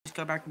Just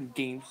got back from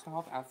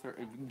GameStop after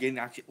getting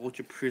actually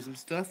Ultra Prism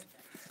stuff.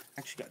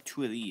 Actually got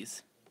 2 of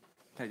these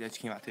that just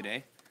came out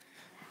today.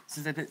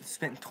 Since I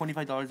spent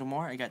 $25 or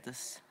more, I got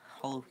this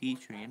Hollow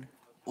Keychain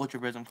Ultra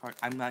Prism card.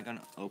 I'm not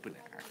gonna open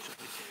it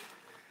actually.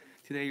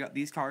 Today I got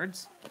these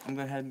cards. I'm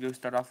gonna head and go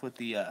start off with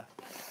the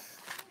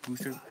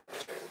booster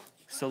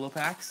solo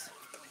packs.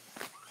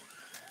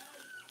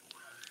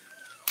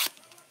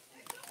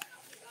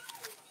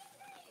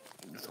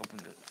 Just open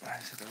it.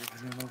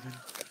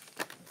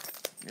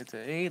 It's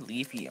a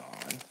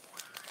Leafeon.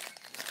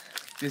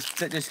 This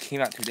set just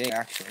came out today,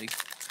 actually.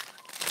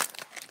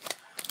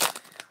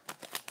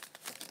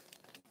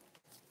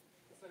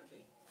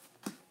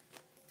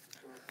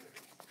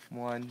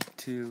 One,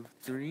 two,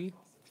 three,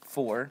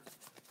 4.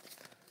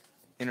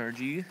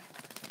 Energy.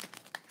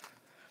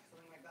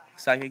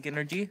 Psychic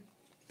Energy.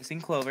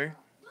 Missing Clover.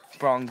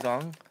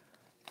 Bronzong.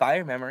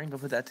 Fire Memory. Go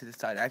put that to the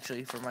side,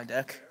 actually, for my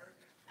deck.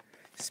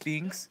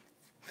 Spinks.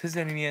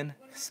 Pizzanian.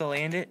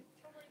 Salandit.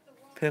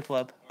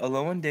 Piplup.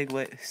 Alolan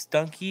Diglett.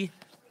 Stunky.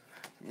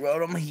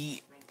 Rotom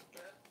Heat.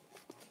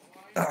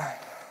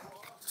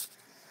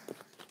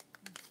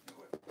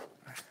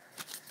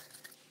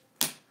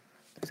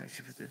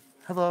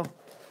 Hello.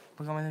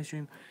 Look on my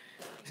stream.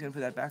 Just gonna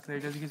put that back there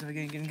just in case if I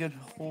can get good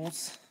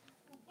holes.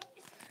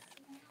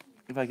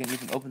 If I can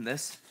even open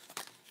this.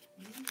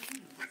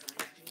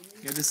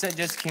 Yeah, this set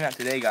just came out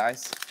today,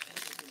 guys.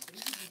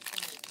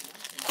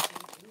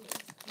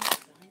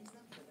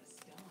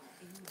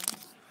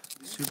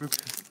 Super.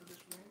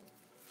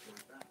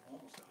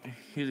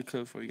 Here's a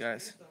code for you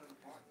guys.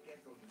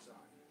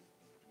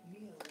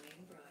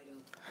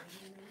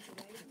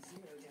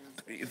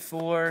 3,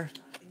 4.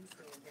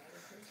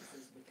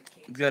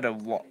 We got a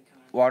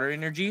water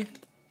energy,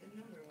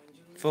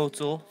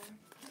 Photal,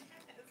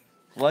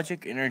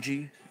 electric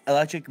energy,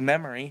 electric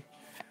memory,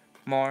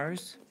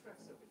 Mars.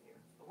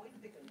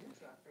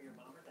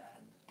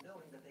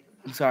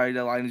 I'm sorry,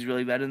 the line is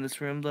really bad in this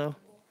room though.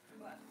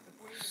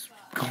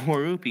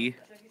 Skorupi,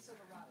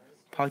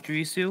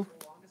 Pachirisu,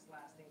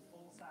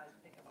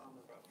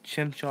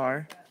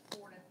 Chimchar,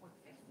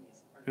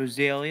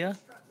 Rosalia,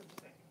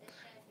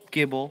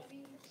 Gibble,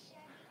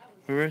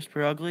 Reverse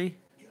Perugly,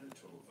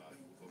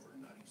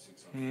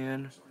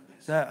 and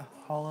is that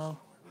hollow?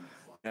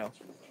 No.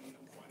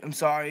 I'm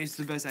sorry, it's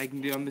the best I can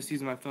do. I'm just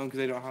using my phone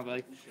because I don't have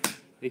like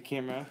the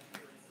camera.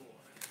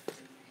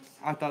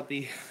 I thought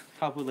the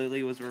Tapu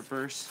Lele was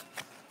reverse.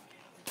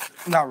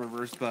 Not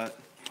reverse, but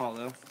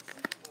hollow.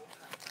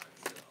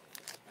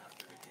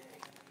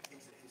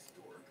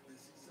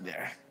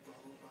 There.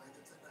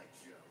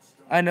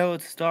 I know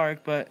it's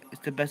dark, but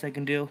it's the best I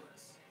can do.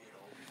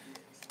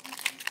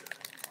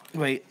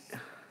 Wait.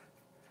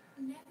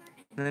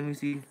 Let me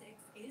see.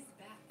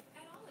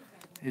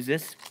 Is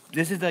this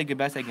is like the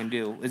best I can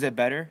do. Is it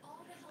better?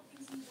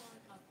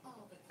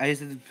 I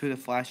just have to put a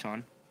flash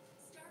on.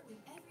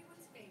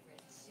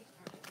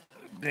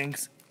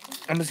 Thanks.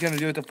 I'm just gonna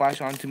do it with the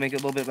flash on to make it a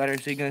little bit better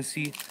so you're gonna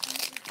see.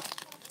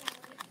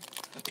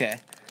 Okay.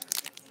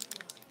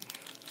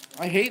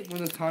 I hate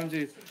when the times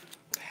the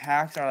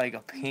packs are like a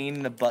pain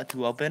in the butt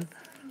to open.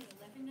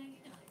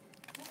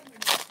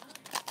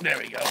 There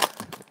we go.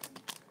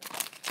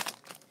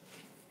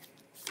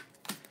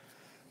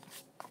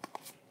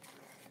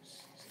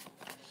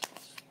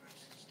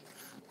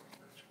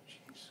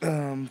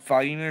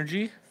 Fighting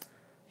Energy,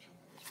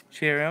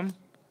 Cherrim,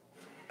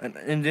 an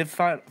Indiv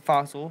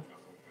Fossil,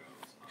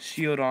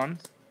 Shieldon,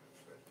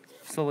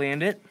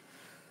 Salandit,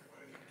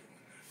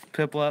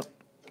 Piplup,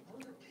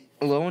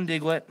 Alolan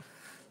Diglett,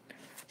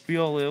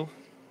 Riolu,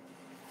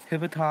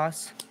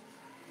 Hippotas,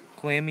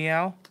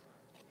 Glameow,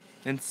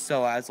 and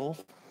Salazzle.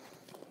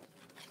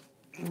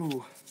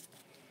 Ooh.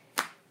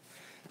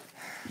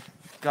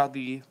 Got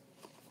the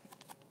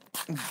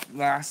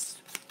last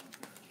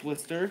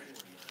blister.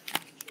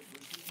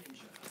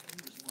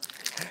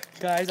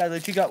 Guys, I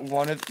literally got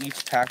one of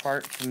each pack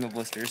art from the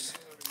blisters.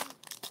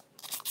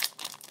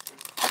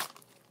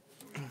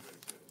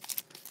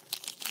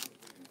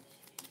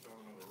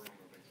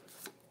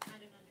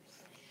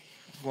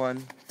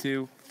 One,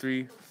 2,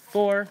 3,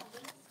 4.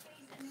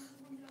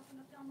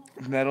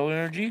 Metal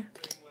Energy,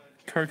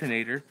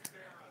 Turtonator,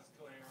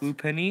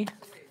 Lopunny,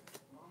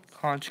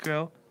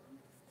 Honchkrow,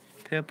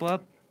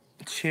 Piplup,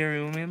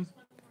 Cherubium,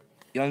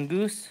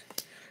 Yungoos,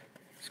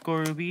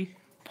 Skorupi,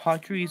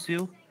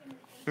 Pachirisu,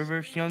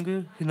 Reverse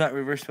Yungoos, not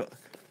reverse, but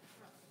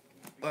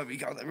what we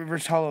call that,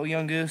 reverse hollow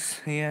Yungoos,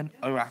 and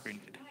a Arachnid.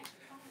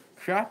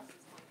 Crap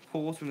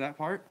holes from that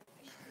part.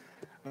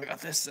 I got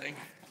this thing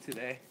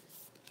today.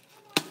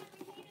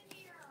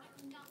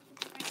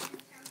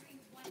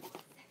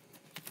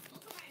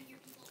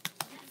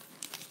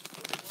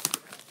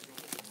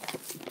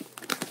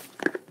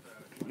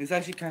 Let's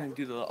actually kind of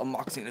do the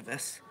unboxing of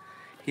this.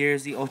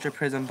 Here's the Ultra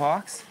Prism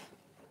box.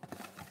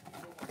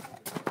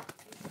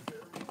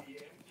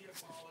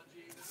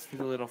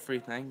 Here's a little free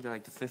thing. They're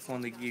like the 5th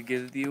one that you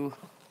give you.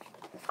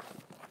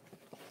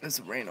 It's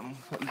random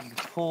what you can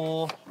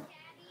pull,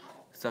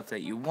 stuff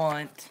that you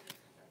want.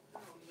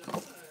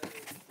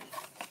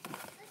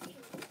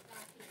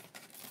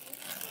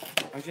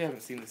 Actually, I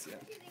haven't seen this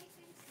yet.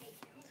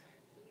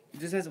 It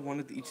just has one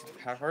of each of the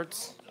pack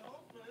hearts.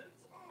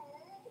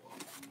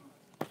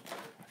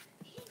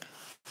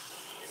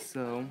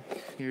 So,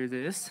 here it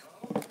is.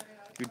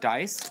 Your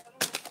dice.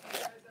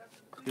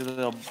 Your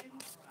little,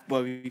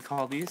 what we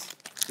call these?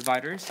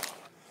 Dividers.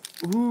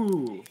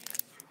 Ooh.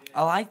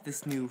 I like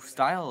this new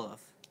style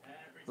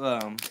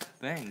of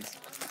things.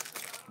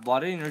 A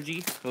lot of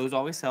energy. Those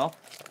always help.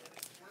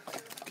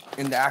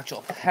 And the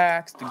actual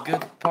packs, the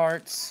good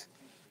parts,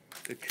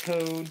 the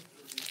code.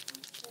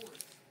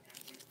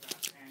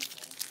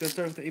 Let's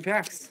start with the 8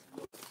 packs.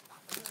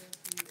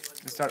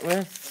 Let's start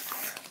with.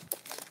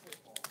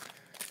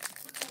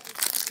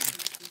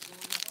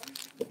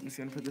 I'm just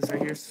gonna put this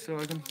right here so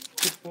I can put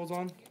the pulls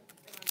on.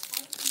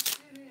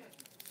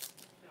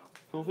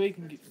 Hopefully you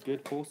can get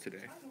good pulls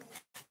today.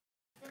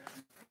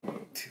 2,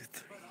 3,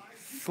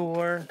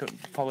 4.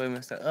 Don't probably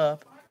mess that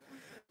up.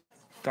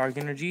 Dark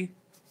Energy,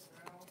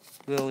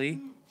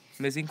 Lily,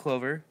 Missing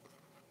Clover,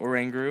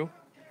 Oranguru,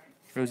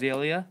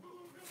 Rosalia,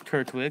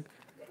 Turtwig,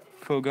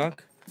 Kogunk,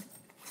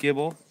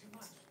 Gibble,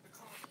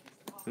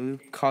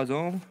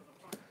 Kazom,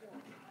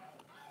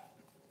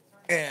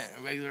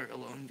 and regular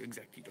Alone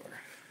Executor.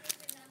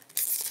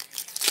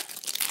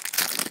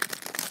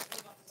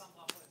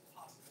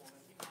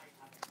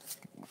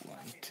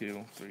 One,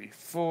 2, 3,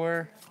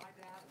 4.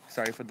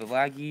 Sorry for the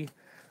laggy.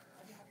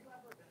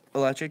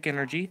 Electric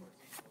Energy,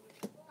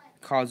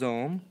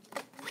 Kazom,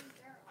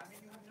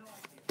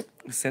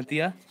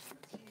 Cynthia,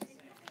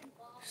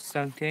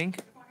 Stuntank,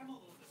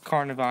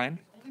 Carnivine,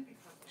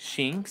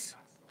 Shinx,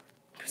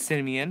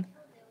 Simeon,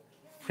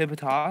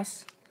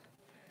 Hippotas,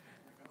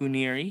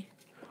 Buniri,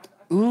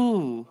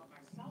 ooh,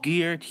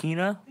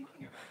 Giratina,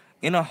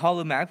 in a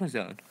Hollow Magma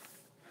Zone.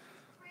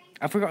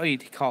 I forgot what you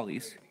call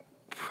these.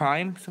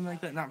 Prime, something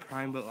like that. Not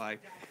Prime, but like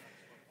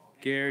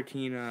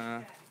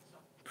Giratina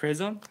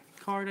Prism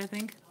card, I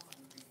think.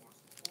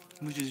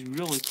 Which is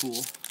really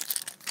cool.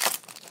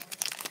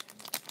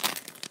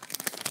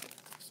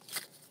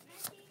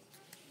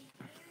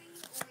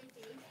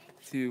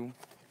 Two,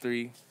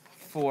 3,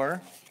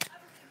 4.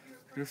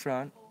 To the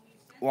front.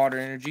 Water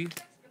Energy,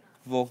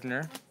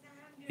 Volkner,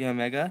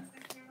 Yamega,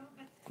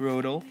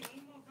 Groudal,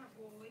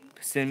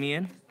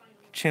 Simeon,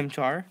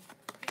 Chimchar,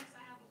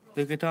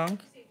 Lickitung,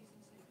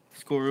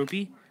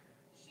 Skorupi,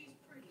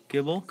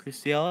 Gibble,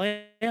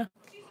 Cresselia.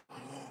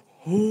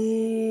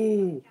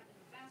 Oh!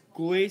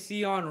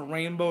 Glaceon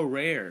Rainbow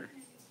Rare.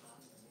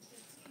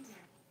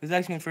 This is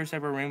actually my first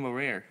ever Rainbow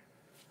Rare.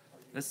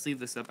 Let's leave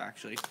this up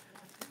actually.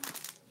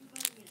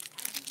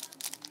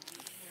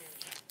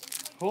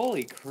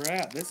 Holy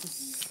crap, this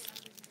is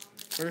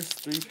first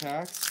 3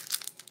 packs.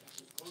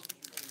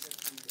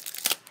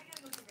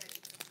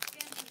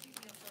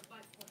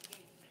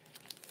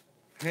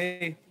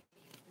 Hey,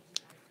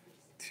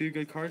 2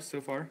 good cards so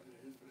far.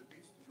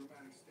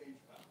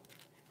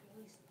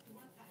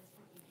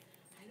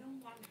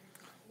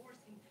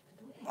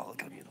 Oh,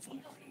 look how beautiful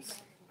that card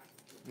is.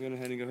 I'm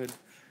gonna go ahead and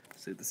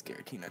save the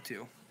Giratina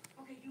too.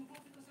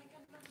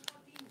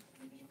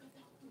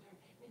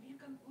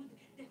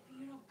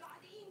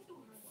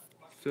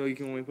 So you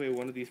can only play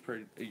one of these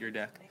per your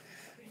deck.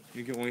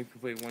 You can only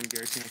play one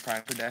Giratina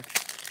Prime per deck.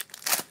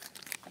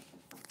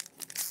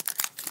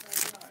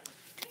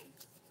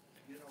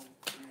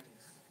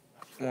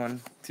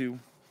 One, 2,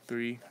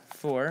 3,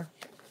 4.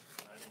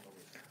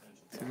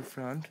 To the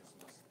front.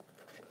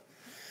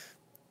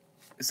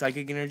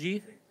 Psychic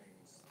Energy,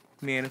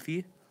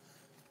 Manaphy,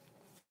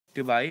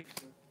 Delight,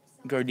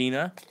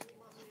 Gardena,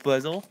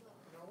 Buzzle,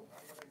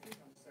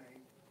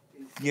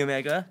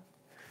 Yamega,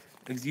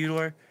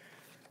 Exudor,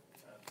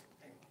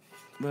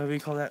 whatever you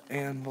call that,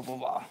 and blah blah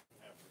blah.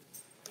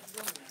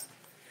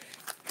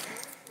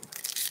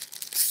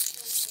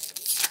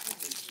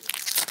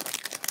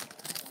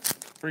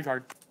 Free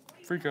card.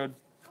 Free code.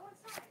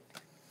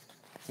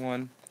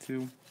 1,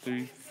 2,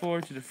 3,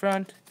 4 to the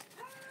front.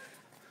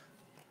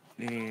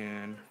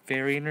 And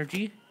Fairy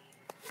Energy,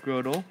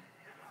 Groudal,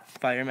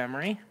 Fire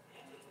Memory,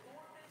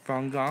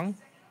 Frongong,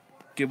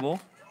 Gibble,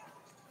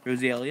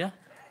 Rosalia,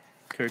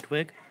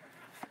 Kurtwig,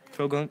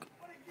 Kogunk,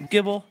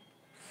 Gibble,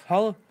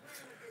 Hollow,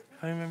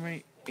 Fire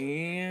Memory,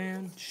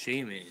 and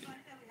Shaman.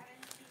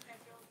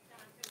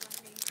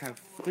 Have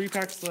 3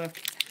 packs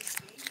left.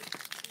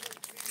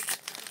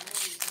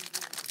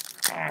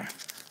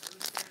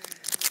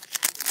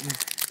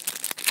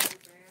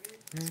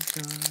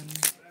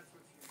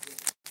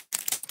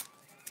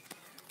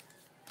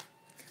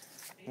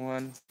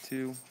 One,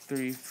 2,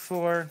 3,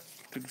 4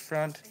 to the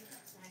front.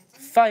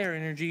 Fire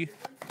Energy,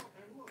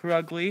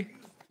 Purugly,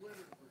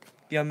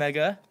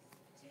 Yamega,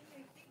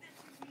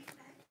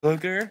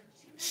 Booger,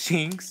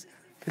 Shinx,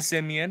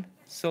 Pissimian,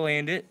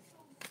 Salandit,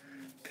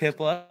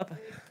 Piplup,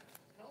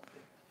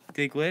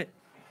 Diglett,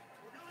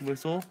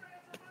 Whistle.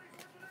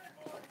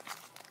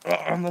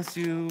 Let's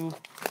do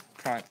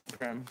Prime.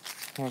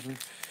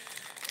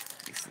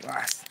 It's the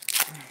last.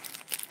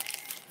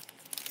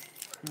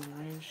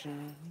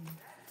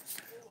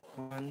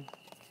 1,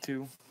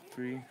 2,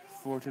 3,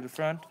 4 to the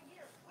front.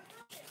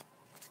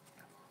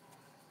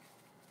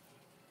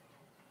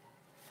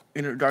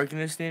 Inner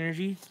Darkness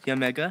Energy, the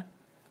Omega,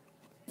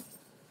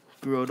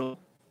 Grotle,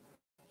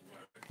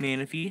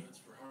 Manaphy,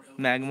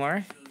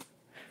 Magmar,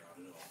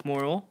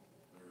 Moral,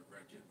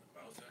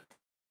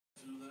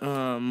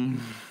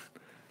 um,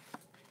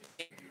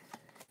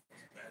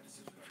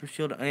 for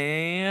Shield,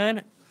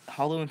 and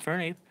Hollow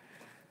Infernape.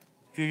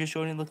 If you're just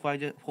showing it, look why I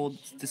just pulled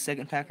the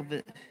second pack of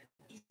it.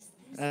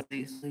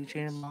 The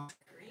chain box.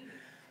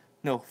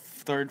 No,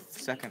 third,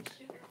 second.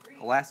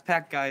 Last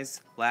pack,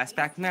 guys. Last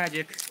pack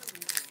magic.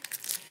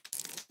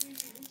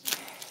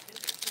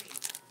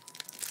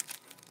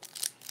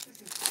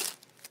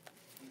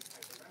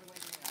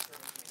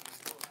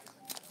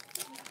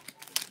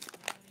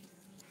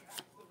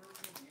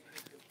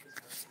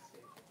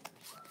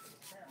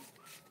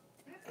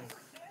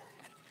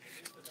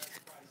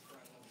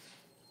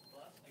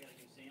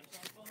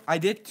 I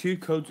did 2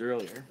 codes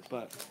earlier,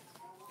 but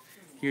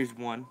here's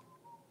one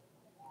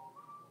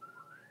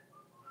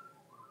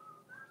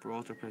for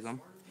Ultra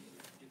Prism.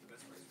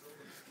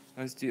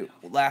 Let's do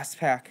last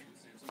pack.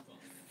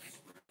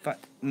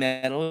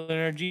 Metal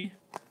Energy,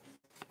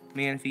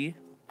 Manaphy,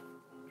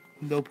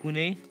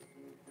 Lopune,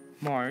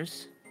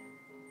 Mars,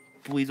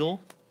 Weasel,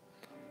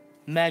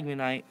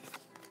 Magnemite,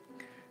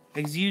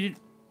 Exuded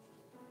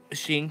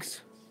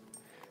Shinx,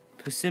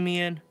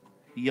 Passimian,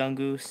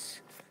 Yungoos,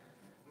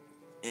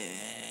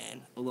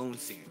 and Alone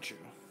Signature.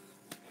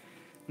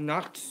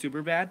 Not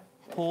super bad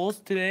pulls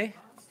today,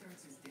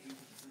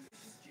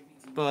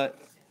 but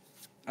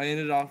I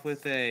ended off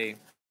with 2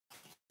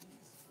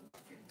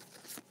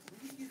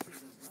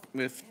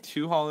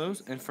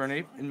 hollows,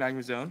 Infernape and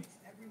Magmazone,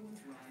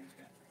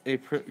 a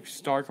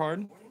star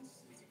card,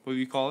 what do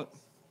you call it?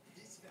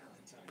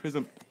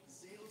 Prism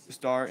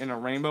Star, and a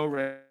Rainbow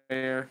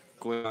Rare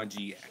Goyon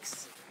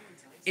GX.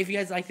 If you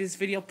guys like this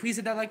video, please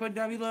hit that like button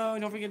down below,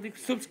 and don't forget to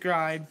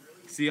subscribe.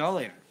 See y'all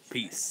later.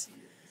 Peace.